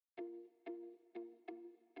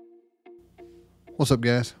What's up,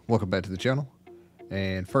 guys? Welcome back to the channel.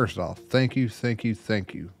 And first off, thank you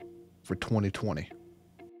for 2020.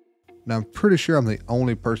 Now, I'm pretty sure I'm the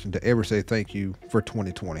only person to ever say thank you for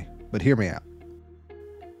 2020, but hear me out.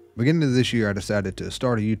 Beginning of this year, I decided to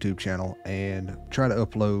start a YouTube channel and try to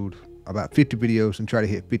upload about 50 videos and try to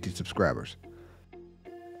hit 50 subscribers.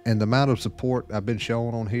 And the amount of support I've been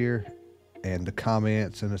showing on here and the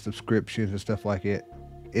comments and the subscriptions and stuff like it,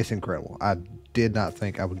 it's incredible. I did not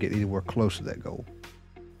think I would get anywhere close to that goal.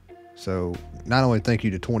 So not only thank you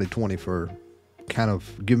to 2020 for kind of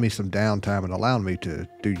giving me some downtime and allowing me to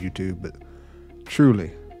do YouTube, but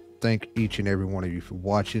truly thank each and every one of you for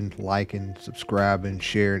watching, liking, subscribing,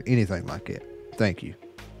 sharing, anything like that. Thank you.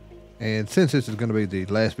 And since this is going to be the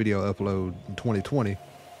last video upload in 2020,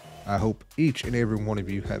 I hope each and every one of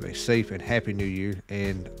you have a safe and happy new year,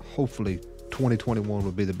 and hopefully 2021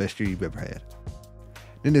 will be the best year you've ever had.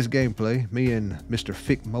 In this gameplay, me and Mr.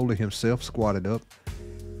 FickMoley himself squatted up,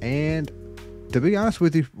 and to be honest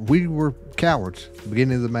with you, we were cowards. At the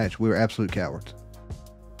beginning of the match, we were absolute cowards.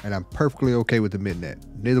 And I'm perfectly okay with admitting that.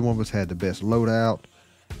 Neither one of us had the best loadout.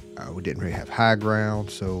 We didn't really have high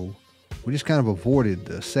ground, so we just kind of avoided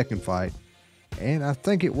the second fight, and I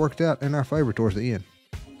think it worked out in our favor towards the end.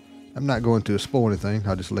 I'm not going to spoil anything.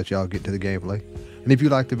 I'll just let y'all get to the gameplay. And if you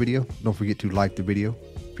like the video, don't forget to like the video.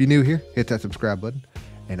 If you're new here, hit that subscribe button,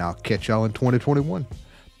 and I'll catch y'all in 2021.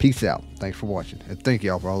 Peace out. Thanks for watching, and thank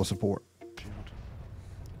y'all for all the support.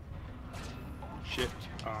 Shit,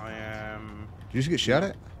 I am... Did you just get shot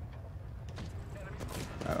at?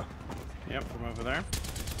 Oh. Yep, from over there.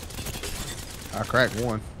 I cracked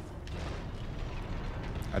one.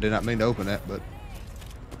 I did not mean to open that, but...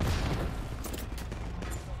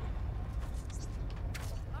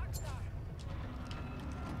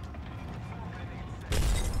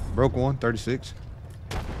 Broke one, 36.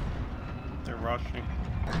 They're rushing.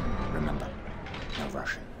 Remember, no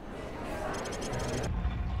rushing.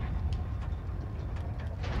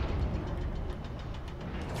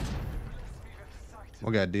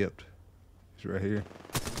 One guy dipped. He's right here.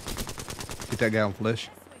 Get that guy on flesh.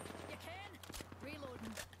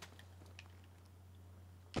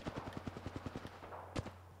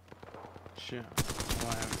 Shit. Well,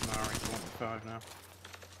 I have an RE-25 now.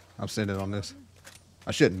 I'm sending on this.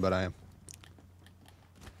 I shouldn't, but I am.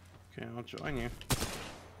 Okay, I'll join you.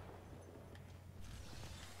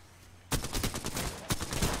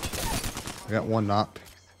 I got one knocked.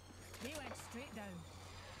 They went straight down.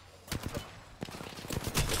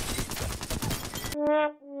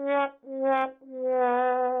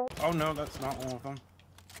 Oh no, that's not one of them.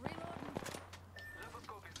 Reloading.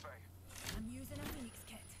 I'm using a Phoenix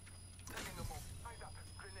kit.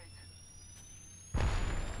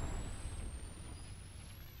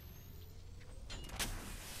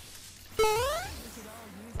 We should all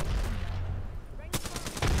use it. Bring the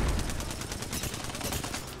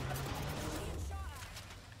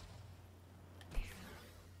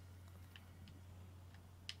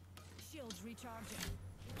shields recharging.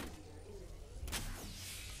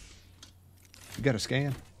 You got a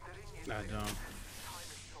scan? I don't.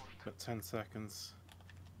 Got 10 seconds.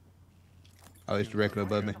 Oh, he's directly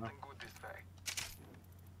above me.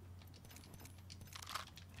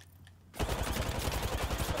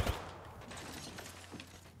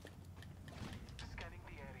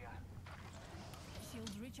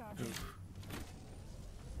 Shields recharging. Oof.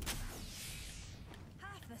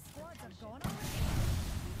 Half the squads are gone already.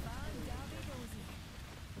 Fan-dabby-dozy.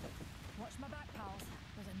 Watch my back, pals.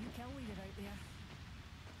 There's a new kill leader out there.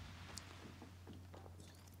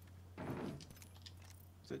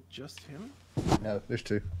 Is it just him? No, there's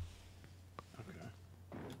two. Okay.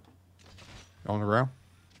 On the ground,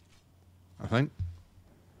 I think.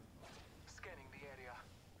 Scanning the area.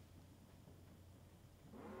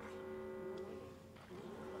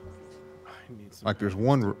 I need some Like there's guns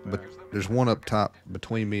one, up but there. there's one up top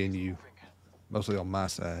between me and you, mostly on my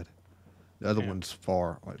side. The other Yeah. one's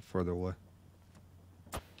far, like further away.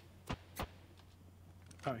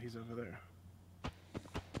 Oh, he's over there.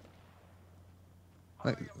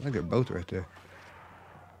 I think they're both right there.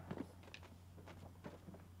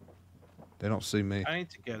 They don't see me. I need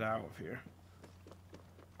to get out of here.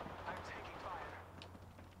 I'm taking fire.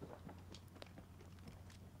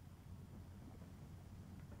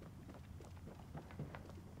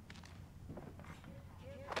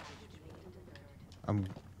 I'm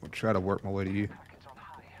gonna try to work my way to you. Package on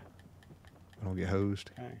high. I don't get hosed.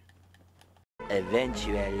 Okay.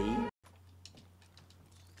 Eventually.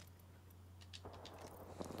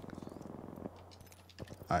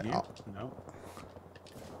 Yeah. No.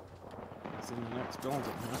 It's in the next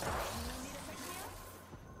building.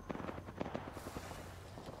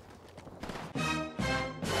 Huh?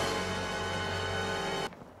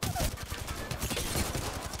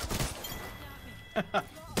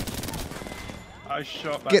 I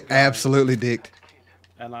shot that Get guy, absolutely dicked.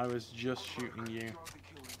 and I was just shooting you.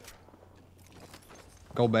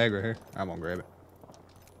 Gold bag right here. I'm gonna grab it.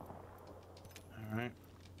 Alright.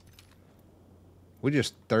 We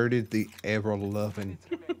just 30'd the ever-loving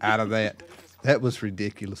out of that. That was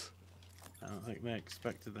ridiculous. I don't think they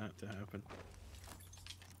expected that to happen.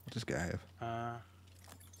 What's this guy have?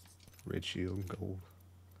 Red shield and gold.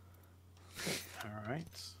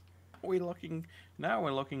 Alright. We looking now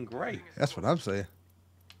we're looking great. That's what I'm saying.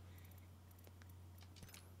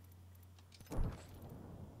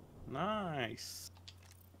 Nice.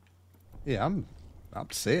 Yeah, I'm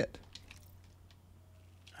set.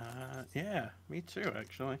 Yeah, me too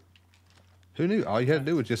actually. Who knew? All you had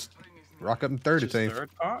to do was just rock up and 30 Just team.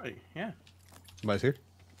 third party, yeah. Somebody's here.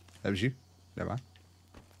 That was you. Never mind.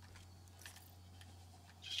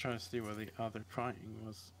 Just trying to see where the other fighting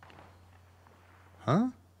was. Huh?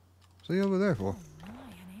 What's he over there for? My,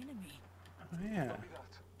 an enemy. Oh yeah.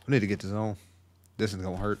 We need to get to zone. This is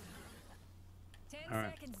gonna hurt. 10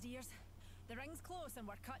 Alright. seconds, dears. The ring's close and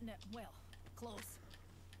we're cutting it, well, close.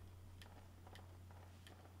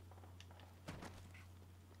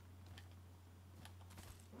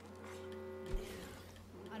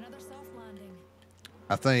 Another soft landing.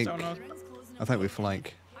 I think Don't know. The ring's closing I think we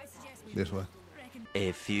flank I suggest we this way. reckon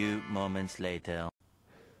A few moments later.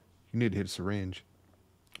 You need to hit a syringe.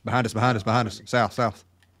 Behind us, behind us, behind us. South, south.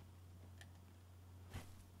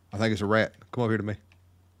 I think it's a rat. Come over here to me.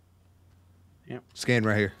 Yep. Scan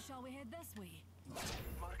right here. shall we head this way?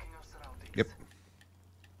 Marking our surroundings. Yep.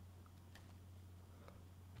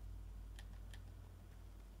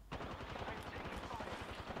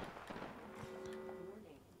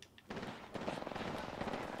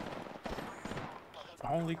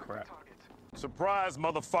 Holy crap. Surprise,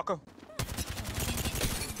 motherfucker.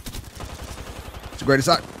 It's the greatest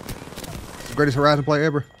it's the greatest Horizon play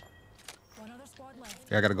ever. One other squad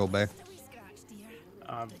left. Yeah, I gotta go back. Just a wee scratch, dear.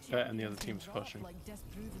 I'm betting the other team's Drop pushing. like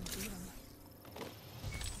disproven theorem.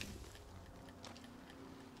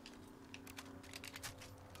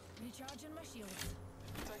 Recharging my shields.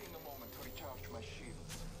 Taking a moment to recharge my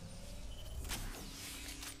shields.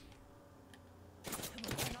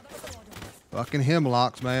 Another squad on. Fucking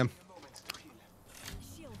hemlocks, man. A moment to heal.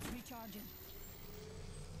 Shields recharging.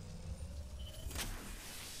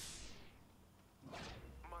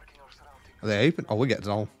 Marking our surroundings. Are they open? Oh, we got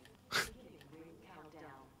zone.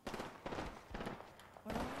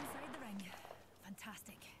 We're all inside the ring.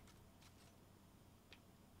 Fantastic.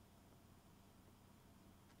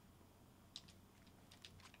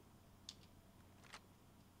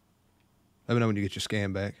 Let me know when you get your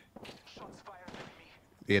scan back. Shots fired at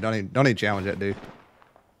me. Yeah, don't even challenge that dude.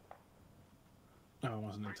 No, I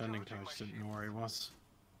wasn't intending to, I just didn't know where he was.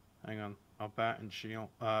 Hang on. I'll bat and shield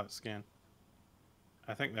scan.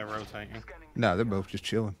 I think they're rotating. Scanning. No, they're both just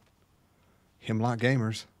chilling. Hemlock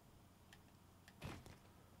gamers.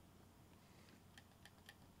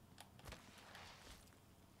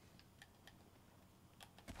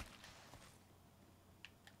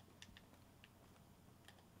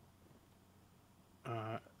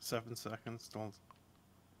 Uh 7 seconds, don't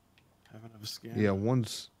have another scan. Yeah,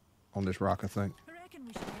 one's on this rock, I think. I reckon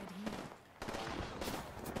we should head here.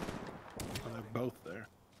 Oh, they're both there.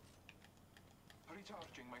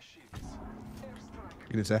 Recharging my shields. Airstrike.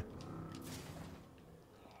 You didn't say?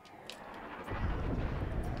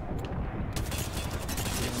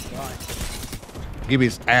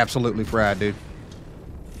 Gibby's absolutely fried, dude.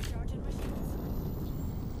 Recharging my shields.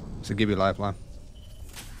 So give you a lifeline.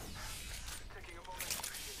 Taking a moment to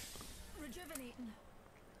heal. Rejuvenating.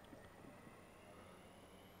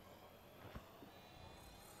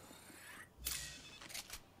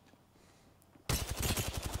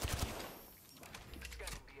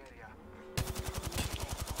 Scanning the area.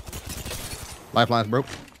 Lifeline's broke.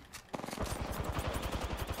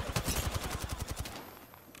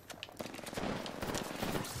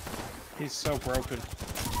 He's so broken.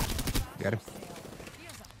 Got him.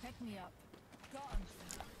 Here's a pick me up. Got him.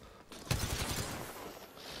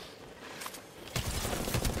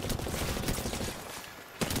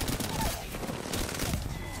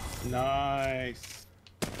 Nice.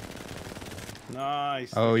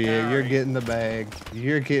 Nice. Oh the yeah, you're carry. getting the bag.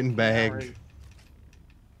 You're getting bagged. Carry.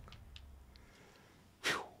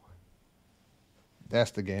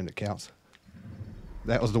 That's the game that counts.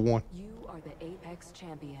 That was the one. You are the Apex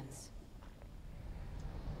champions.